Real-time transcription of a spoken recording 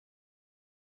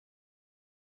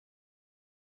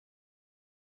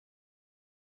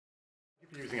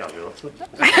Using Azure.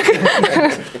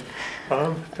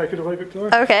 Take it away,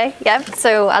 Victoria. Okay, yeah.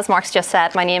 So as Mark's just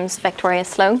said, my name's Victoria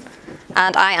Sloan,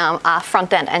 and I am a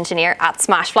front-end engineer at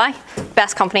Smashfly,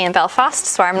 best company in Belfast,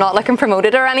 so I'm not looking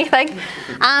promoted or anything.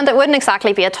 And it wouldn't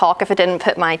exactly be a talk if I didn't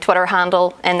put my Twitter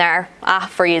handle in there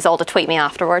for you all to tweet me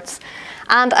afterwards.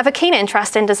 And I have a keen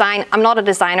interest in design. I'm not a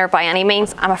designer by any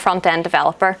means, I'm a front-end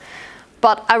developer.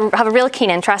 But I have a real keen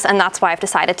interest, and that's why I've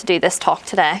decided to do this talk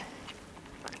today.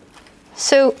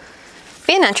 So,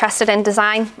 being interested in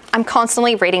design, I'm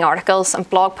constantly reading articles and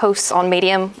blog posts on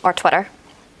Medium or Twitter.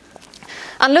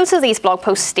 And loads of these blog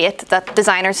posts state that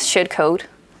designers should code.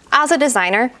 As a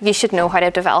designer, you should know how to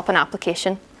develop an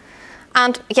application.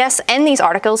 And yes, in these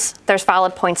articles, there's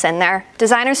valid points in there.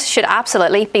 Designers should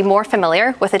absolutely be more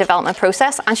familiar with the development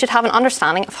process and should have an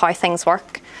understanding of how things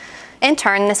work. In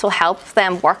turn, this will help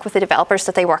them work with the developers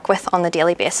that they work with on a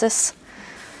daily basis.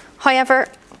 However,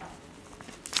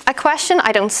 a question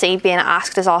I don't see being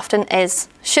asked as often is,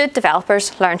 should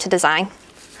developers learn to design?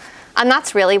 And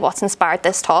that's really what's inspired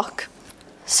this talk.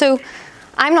 So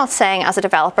I'm not saying as a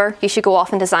developer you should go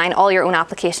off and design all your own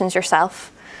applications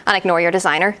yourself and ignore your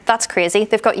designer. That's crazy.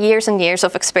 They've got years and years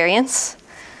of experience.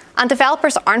 And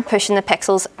developers aren't pushing the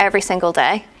pixels every single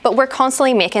day, but we're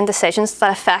constantly making decisions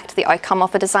that affect the outcome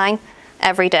of a design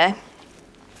every day.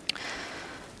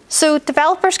 So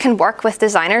developers can work with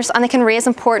designers and they can raise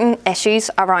important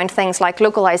issues around things like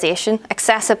localization,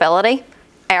 accessibility,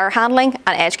 error handling,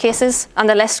 and edge cases, and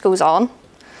the list goes on.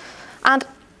 And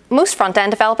most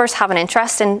front-end developers have an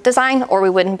interest in design, or we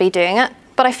wouldn't be doing it.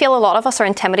 But I feel a lot of us are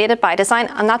intimidated by design,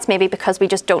 and that's maybe because we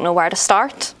just don't know where to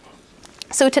start.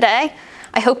 So today,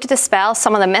 I hope to dispel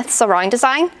some of the myths around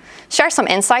design, share some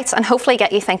insights, and hopefully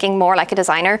get you thinking more like a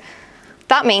designer.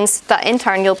 That means that in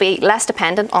turn you'll be less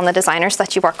dependent on the designers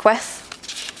that you work with.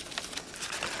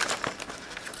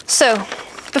 So,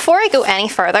 before I go any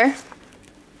further,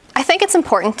 I think it's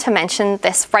important to mention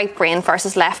this right brain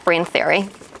versus left brain theory.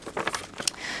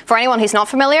 For anyone who's not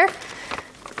familiar,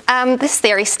 this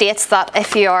theory states that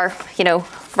if you're,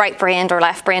 right-brained or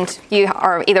left-brained, you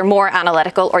are either more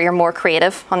analytical or you're more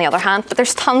creative, on the other hand. But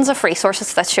there's tons of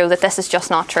resources that show that this is just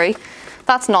not true.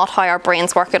 That's not how our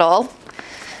brains work at all.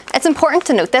 It's important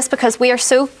to note this because we are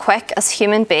so quick as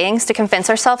human beings to convince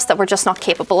ourselves that we're just not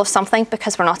capable of something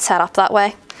because we're not set up that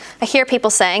way. I hear people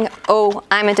saying, oh,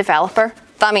 I'm a developer,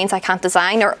 that means I can't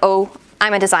design, or oh,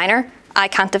 I'm a designer, I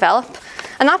can't develop.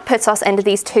 And that puts us into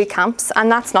these two camps,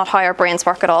 and that's not how our brains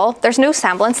work at all. There's no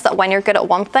semblance that when you're good at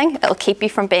one thing, it'll keep you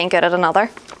from being good at another.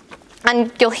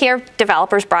 And you'll hear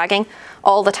developers bragging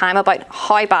all the time about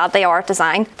how bad they are at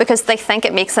design because they think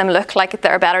it makes them look like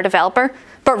they're a better developer,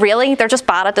 but really they're just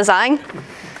bad at design.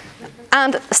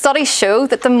 And studies show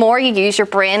that the more you use your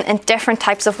brain in different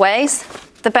types of ways,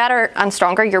 the better and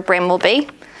stronger your brain will be.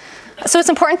 So it's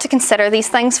important to consider these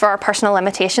things for our personal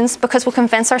limitations because we'll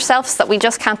convince ourselves that we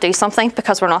just can't do something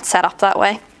because we're not set up that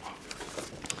way.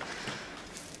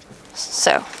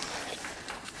 So,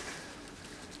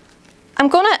 I'm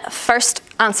going to first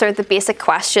answer the basic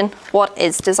question, what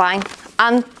is design?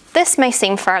 And this may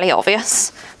seem fairly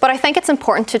obvious, but I think it's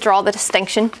important to draw the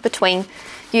distinction between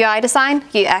UI design,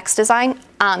 UX design,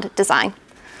 and design.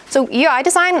 So UI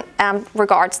design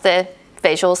regards the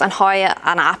visuals and how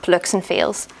an app looks and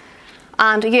feels.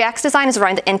 And UX design is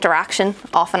around the interaction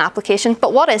of an application.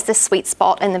 But what is this sweet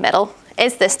spot in the middle?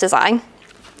 Is this design?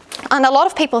 And a lot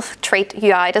of people treat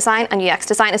UI design and UX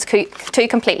design as two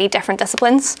completely different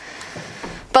disciplines.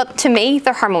 But to me,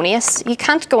 they're harmonious. You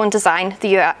can't go and design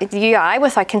the UI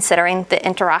without considering the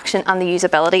interaction and the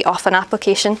usability of an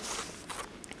application.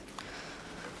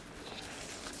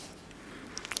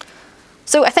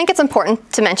 So I think it's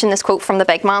important to mention this quote from the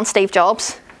big man, Steve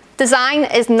Jobs. Design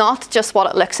is not just what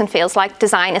it looks and feels like,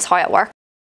 design is how it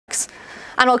works.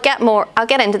 And I'll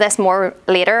get into this more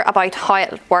later about how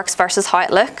it works versus how it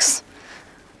looks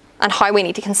and how we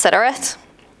need to consider it.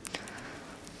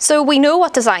 So we know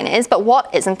what design is, but what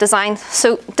isn't design?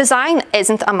 So design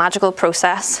isn't a magical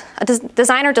process. A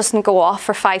designer doesn't go off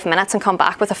for 5 minutes and come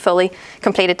back with a fully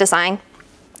completed design.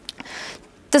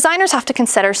 Designers have to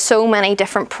consider so many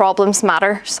different problems,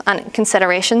 matters, and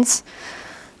considerations.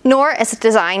 Nor is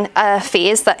design a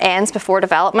phase that ends before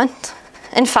development.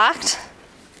 In fact,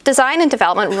 design and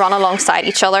development run alongside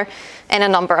each other in a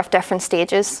number of different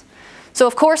stages. So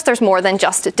of course there's more than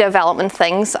just development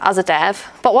things as a dev,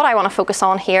 but what I want to focus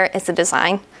on here is the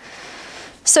design.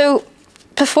 So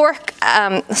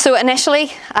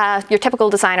initially, your typical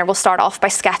designer will start off by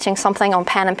sketching something on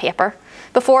pen and paper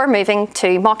before moving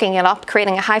to mocking it up,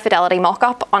 creating a high fidelity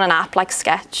mock-up on an app like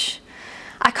Sketch.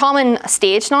 A common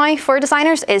stage now for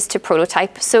designers is to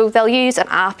prototype. So they'll use an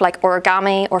app like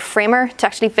Origami or Framer to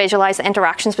actually visualize the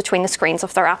interactions between the screens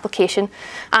of their application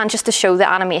and just to show the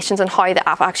animations and how the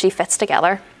app actually fits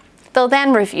together. They'll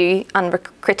then review and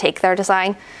critique their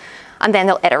design, and then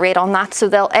they'll iterate on that. So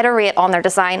they'll iterate on their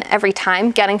design every time,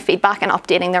 getting feedback and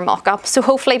updating their mock-up. So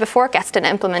hopefully before it gets to an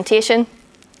implementation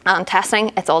and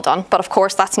testing, it's all done. But of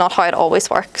course, that's not how it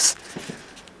always works.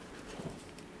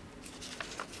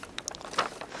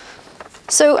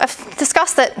 So I've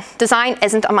discussed that design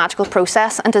isn't a magical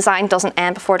process and design doesn't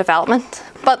end before development.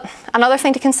 But another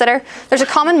thing to consider, there's a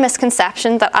common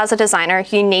misconception that as a designer,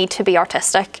 you need to be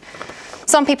artistic.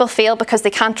 Some people feel because they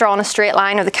can't draw on a straight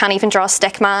line or they can't even draw a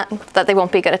stick man that they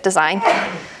won't be good at design.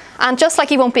 And just like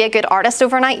you won't be a good artist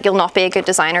overnight, you'll not be a good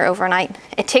designer overnight.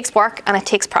 It takes work and it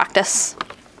takes practice.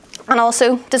 And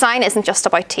also, design isn't just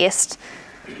about taste.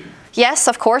 Yes,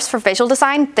 of course, for visual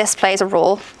design, this plays a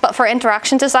role, but for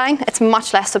interaction design, it's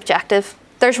much less subjective.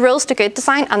 There's rules to good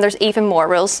design, and there's even more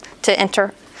rules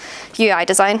to UI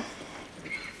design.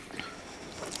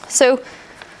 So,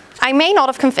 I may not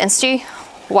have convinced you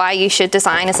why you should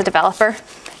design as a developer.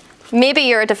 Maybe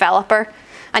you're a developer,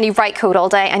 and you write code all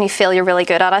day, and you feel you're really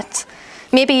good at it.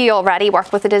 Maybe you already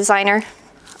work with a designer,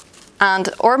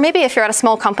 or maybe if you're at a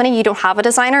small company, you don't have a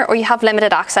designer, or you have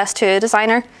limited access to a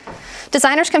designer.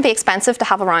 Designers can be expensive to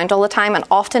have around all the time, and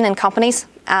often in companies,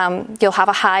 you'll have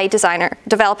a high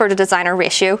developer to designer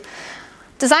ratio.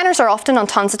 Designers are often on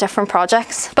tons of different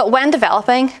projects, but when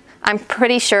developing, I'm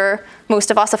pretty sure most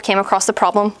of us have came across the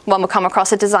problem when we come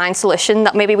across a design solution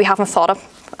that maybe we haven't thought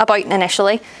about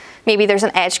initially. Maybe there's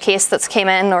an edge case that's came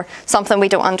in or something we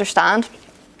don't understand.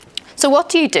 So what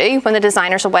do you do when the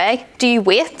designer's away? Do you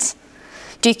wait?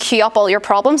 Do you queue up all your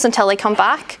problems until they come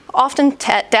back? Often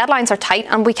deadlines are tight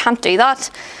and we can't do that.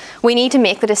 We need to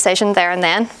make the decision there and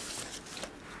then.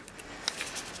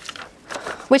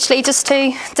 Which leads us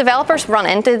to developers run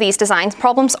into these design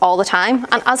problems all the time,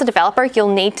 and as a developer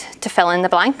you'll need to fill in the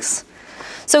blanks.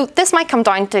 So this might come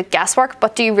down to guesswork,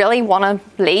 but do you really want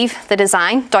to leave the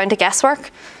design down to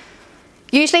guesswork?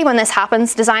 Usually when this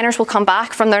happens, designers will come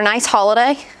back from their nice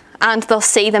holiday and they'll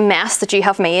see the mess that you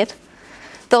have made.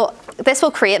 This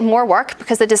will create more work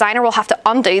because the designer will have to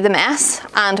undo the mess,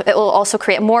 and it will also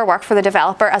create more work for the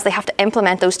developer as they have to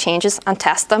implement those changes and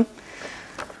test them.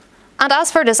 And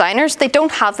as for designers, they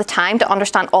don't have the time to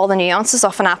understand all the nuances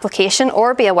of an application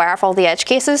or be aware of all the edge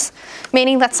cases,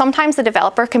 meaning that sometimes the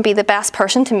developer can be the best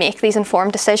person to make these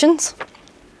informed decisions.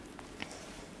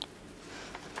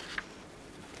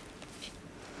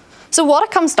 So what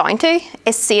it comes down to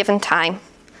is saving time.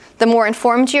 The more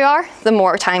informed you are, the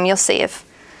more time you'll save.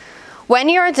 When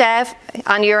you're a dev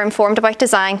and you're informed about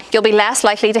design, you'll be less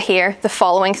likely to hear the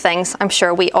following things I'm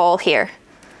sure we all hear.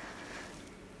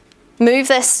 Move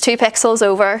this 2 pixels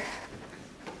over,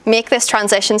 make this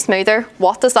transition smoother,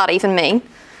 what does that even mean?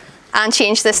 And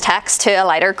change this text to a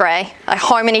lighter grey. Like,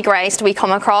 how many greys do we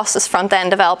come across as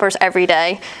front-end developers every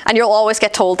day? And you'll always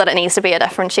get told that it needs to be a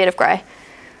different shade of grey.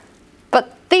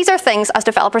 But these are things as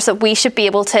developers that we should be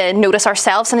able to notice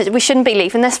ourselves, and we shouldn't be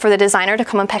leaving this for the designer to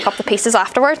come and pick up the pieces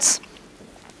afterwards.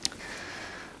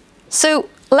 So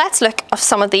let's look at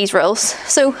some of these rules.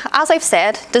 So as I've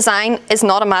said, design is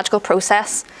not a magical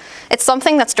process. It's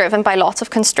something that's driven by lots of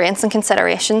constraints and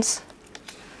considerations.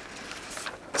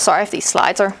 Sorry if these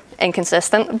slides are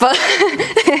inconsistent, but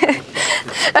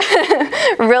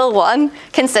rule 1,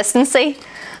 consistency.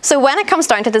 So when it comes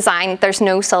down to design, there's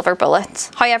no silver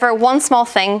bullet. However, one small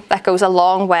thing that goes a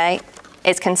long way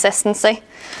is consistency.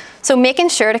 So making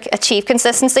sure to achieve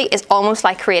consistency is almost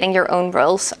like creating your own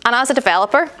rules. And as a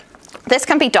developer, this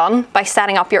can be done by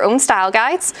setting up your own style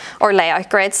guides or layout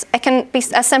grids. It can be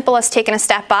as simple as taking a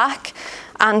step back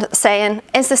and saying,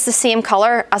 is this the same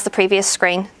color as the previous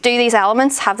screen? Do these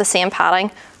elements have the same padding,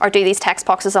 or do these text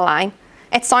boxes align?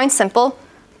 It sounds simple,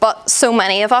 but so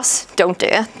many of us don't do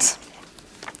it.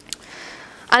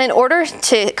 And in order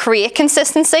to create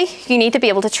consistency, you need to be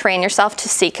able to train yourself to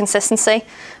see consistency.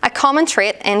 A common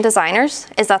trait in designers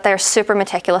is that they're super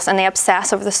meticulous and they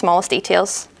obsess over the smallest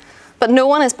details. But no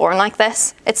one is born like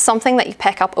this. It's something that you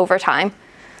pick up over time.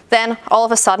 Then all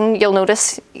of a sudden you'll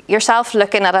notice yourself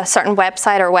looking at a certain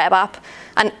website or web app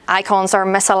and icons are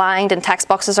misaligned and text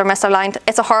boxes are misaligned.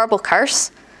 It's a horrible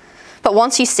curse. But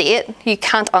once you see it, you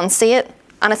can't unsee it,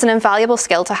 and it's an invaluable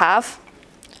skill to have.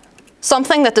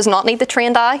 Something that does not need the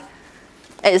trained eye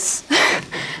is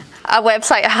a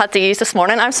website I had to use this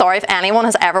morning. I'm sorry if anyone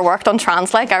has ever worked on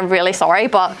Translink, I'm really sorry,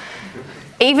 but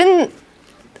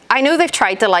I know they've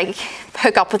tried to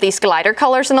hook up with these glider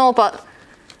colors and all, but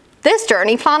this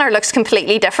journey planner looks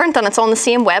completely different, and it's on the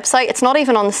same website. It's not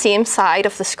even on the same side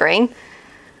of the screen.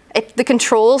 The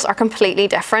controls are completely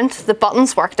different. The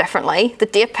buttons work differently. The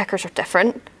date pickers are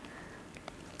different.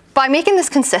 By making this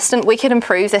consistent, we could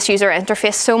improve this user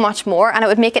interface so much more, and it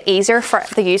would make it easier for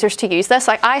the users to use this.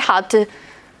 Like, I had to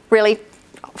really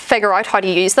figure out how to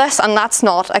use this, and that's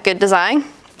not a good design.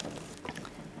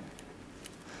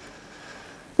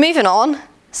 Moving on,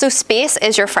 so space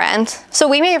is your friend. So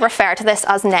we may refer to this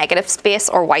as negative space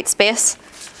or white space.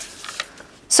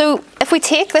 So if we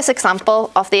take this example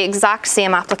of the exact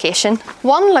same application,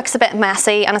 one looks a bit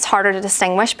messy and it's harder to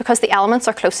distinguish because the elements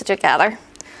are closer together.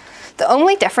 The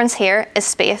only difference here is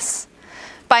space.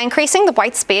 By increasing the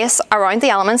white space around the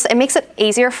elements, it makes it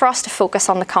easier for us to focus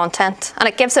on the content, and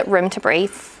it gives it room to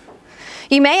breathe.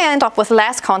 You may end up with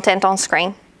less content on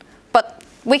screen, but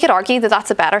we could argue that that's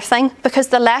a better thing, because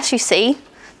the less you see,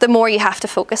 the more you have to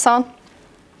focus on.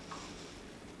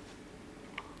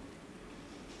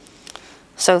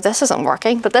 So this isn't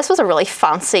working, but this was a really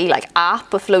fancy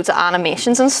app with loads of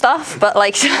animations and stuff, but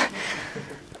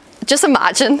just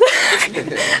imagine.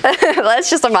 Let's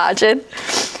just imagine.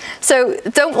 So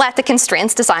don't let the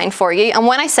constraints design for you. And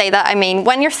when I say that, I mean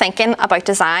when you're thinking about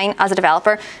design as a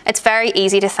developer, it's very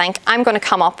easy to think, I'm going to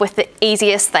come up with the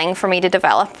easiest thing for me to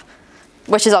develop,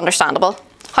 which is understandable.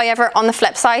 However, on the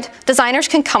flip side, designers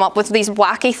can come up with these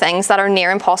wacky things that are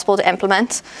near impossible to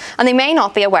implement, and they may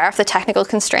not be aware of the technical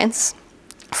constraints.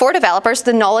 For developers,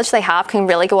 the knowledge they have can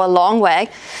really go a long way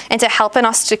into helping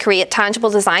us to create tangible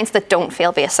designs that don't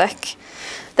feel basic.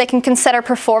 They can consider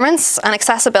performance and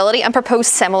accessibility and propose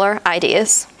similar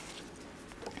ideas.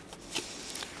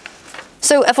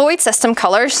 So avoid system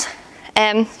colors.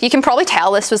 You can probably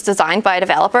tell this was designed by a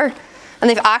developer, and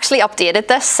they've actually updated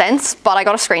this since, but I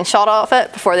got a screenshot of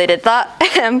it before they did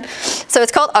that. So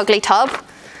it's called Ugly Tub,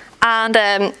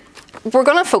 and we're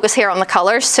going to focus here on the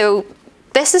colors. So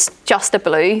this is just a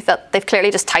blue that they've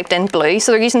clearly just typed in blue,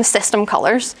 so they're using the system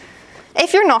colors.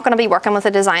 If you're not going to be working with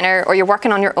a designer or you're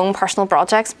working on your own personal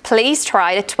projects, please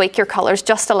try to tweak your colors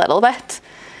just a little bit,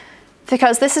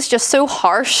 because this is just so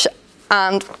harsh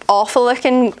and awful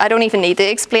looking. I don't even need to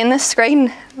explain this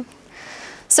screen.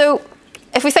 So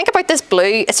if we think about this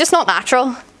blue, it's just not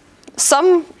natural.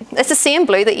 It's the same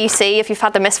blue that you see if you've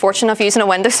had the misfortune of using a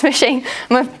Windows machine.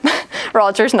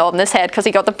 Roger's nodding his head because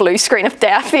he got the blue screen of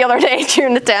death the other day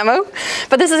during the demo.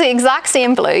 But this is the exact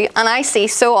same blue, and I see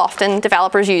so often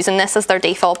developers using this as their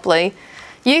default blue.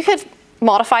 You could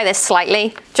modify this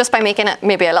slightly just by making it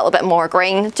maybe a little bit more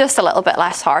green, just a little bit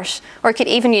less harsh. Or you could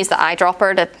even use the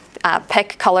eyedropper to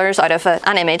pick colors out of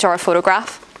an image or a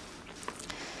photograph.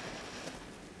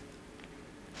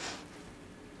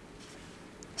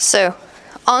 So,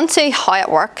 on to how it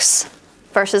works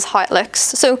versus how it looks.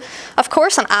 So, of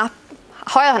course,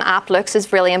 how an app looks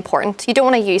is really important. You don't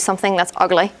want to use something that's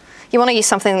ugly. You want to use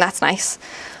something that's nice.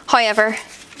 However,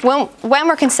 when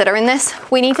we're considering this,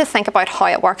 we need to think about how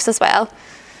it works as well.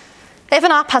 If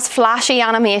an app has flashy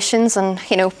animations and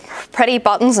pretty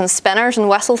buttons and spinners and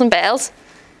whistles and bells,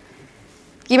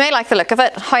 you may like the look of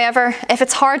it. However, if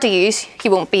it's hard to use, you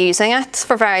won't be using it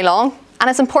for very long. And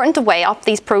it's important to weigh up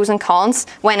these pros and cons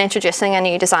when introducing a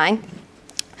new design.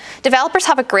 Developers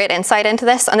have a great insight into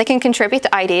this, and they can contribute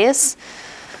to ideas.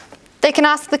 They can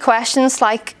ask the questions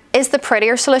like, is the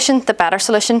prettier solution the better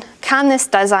solution? Can this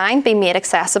design be made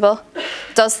accessible?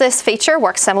 Does this feature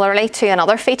work similarly to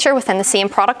another feature within the same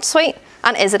product suite?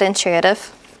 And is it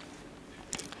intuitive?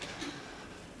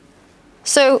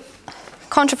 So,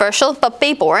 controversial, but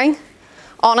be boring.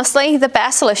 Honestly, the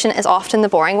best solution is often the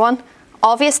boring one.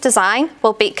 Obvious design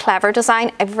will beat clever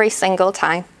design every single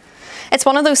time. It's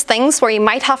one of those things where you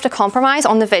might have to compromise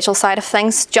on the visual side of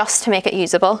things just to make it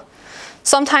usable.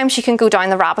 Sometimes you can go down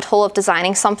the rabbit hole of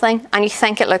designing something and you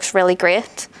think it looks really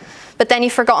great, but then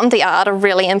you've forgotten to add a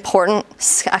really important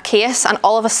case, and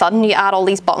all of a sudden you add all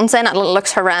these buttons in and it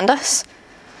looks horrendous.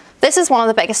 This is one of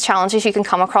the biggest challenges you can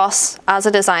come across as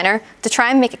a designer, to try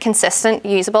and make it consistent,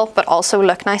 usable, but also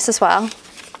look nice as well.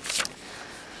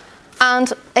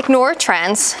 And ignore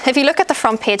trends. If you look at the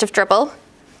front page of Dribble,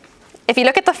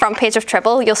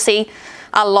 you'll see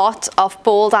a lot of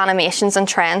bold animations and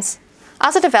trends.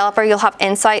 As a developer, you'll have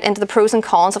insight into the pros and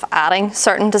cons of adding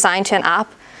certain design to an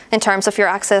app in terms of your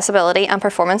accessibility and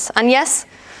performance. And yes,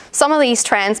 some of these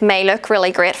trends may look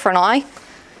really great for now,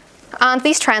 and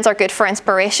these trends are good for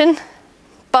inspiration,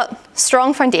 but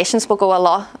strong foundations will go a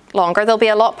lot longer. They'll be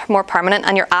a lot more permanent,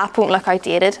 and your app won't look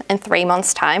outdated in 3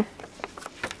 months' time.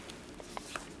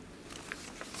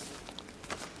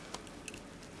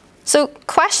 So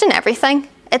question everything.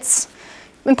 It's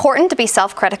important to be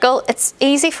self-critical. It's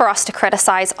easy for us to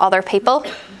criticize other people,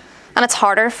 and it's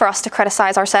harder for us to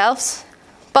criticize ourselves.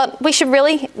 But we should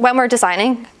really, when we're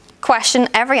designing, Question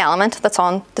every element that's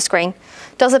on the screen.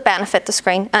 Does it benefit the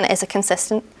screen and is it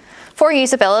consistent? For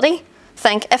usability,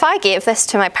 think, if I gave this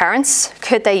to my parents,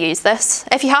 could they use this?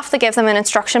 If you have to give them an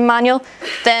instruction manual,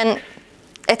 then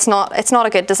it's not a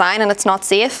good design and it's not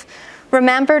safe.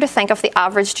 Remember to think of the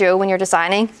average Joe when you're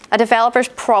designing. A developer's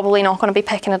probably not going to be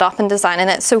picking it up and designing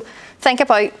it. So think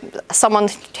about someone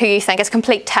who you think is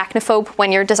complete technophobe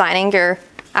when you're designing your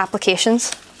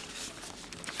applications.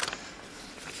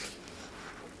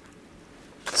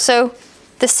 So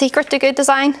the secret to good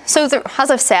design. So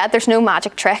as I've said, there's no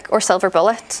magic trick or silver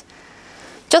bullet.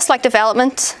 Just like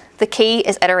development, the key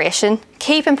is iteration.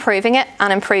 Keep improving it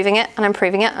and improving it and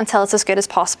improving it until it's as good as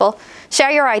possible.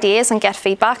 Share your ideas and get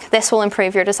feedback. This will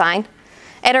improve your design.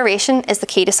 Iteration is the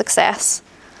key to success.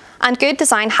 And good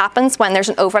design happens when there's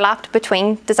an overlap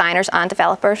between designers and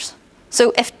developers.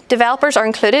 So if developers are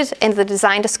included in the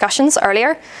design discussions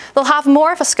earlier, they'll have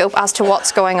more of a scope as to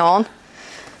what's going on.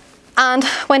 And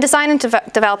when design and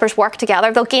developers work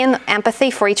together, they'll gain empathy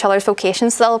for each other's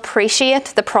vocations. They'll appreciate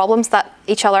the problems that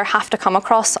each other have to come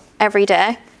across every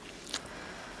day.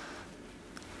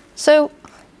 So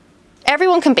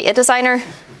everyone can be a designer.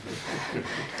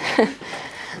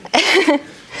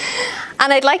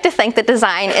 And I'd like to think that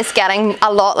design is getting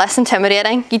a lot less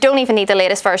intimidating. You don't even need the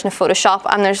latest version of Photoshop,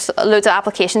 and there's loads of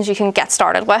applications you can get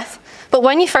started with. But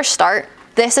when you first start,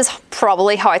 this is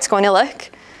probably how it's going to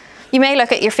look. You may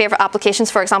look at your favourite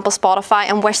applications, for example Spotify,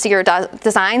 and wish that your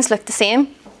designs look the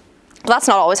same. But that's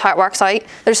not always how it works out.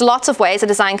 There's lots of ways a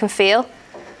design can fail,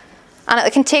 and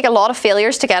it can take a lot of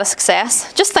failures to get a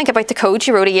success. Just think about the code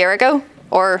you wrote a year ago,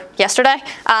 or yesterday,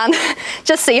 and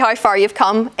just see how far you've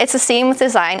come. It's the same with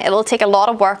design. It'll take a lot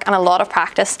of work and a lot of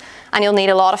practice, and you'll need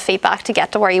a lot of feedback to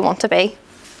get to where you want to be.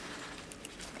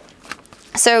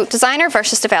 So designer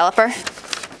versus developer.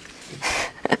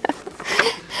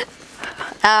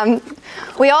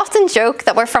 We often joke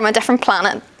that we're from a different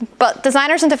planet, but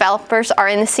designers and developers are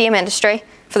in the same industry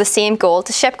for the same goal: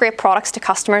 to ship great products to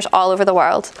customers all over the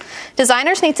world.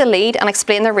 Designers need to lead and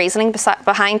explain their reasoning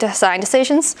behind design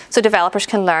decisions so developers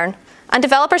can learn. And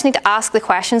developers need to ask the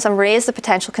questions and raise the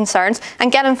potential concerns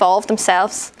and get involved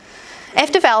themselves.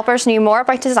 If developers knew more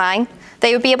about design,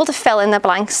 they would be able to fill in the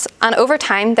blanks, and over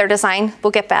time their design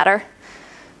will get better.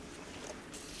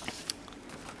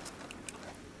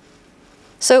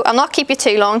 So I'll not keep you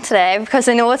too long today because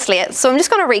I know it's late. So I'm just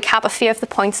going to recap a few of the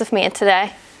points I've made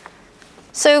today.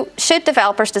 So should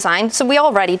developers design? So we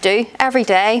already do. Every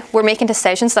day we're making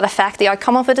decisions that affect the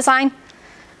outcome of a design.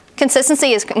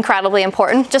 Consistency is incredibly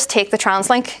important. Just take the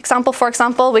TransLink example, for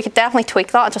example. We could definitely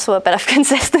tweak that just with a bit of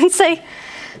consistency.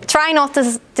 Try not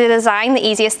to design the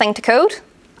easiest thing to code,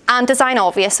 and design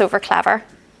obvious over clever.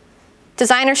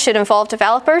 Designers should involve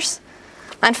developers.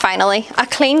 And finally, a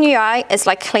clean UI is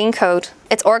like clean code.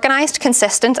 It's organised,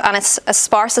 consistent, and it's as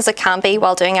sparse as it can be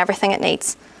while doing everything it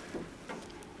needs.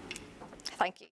 Thank you.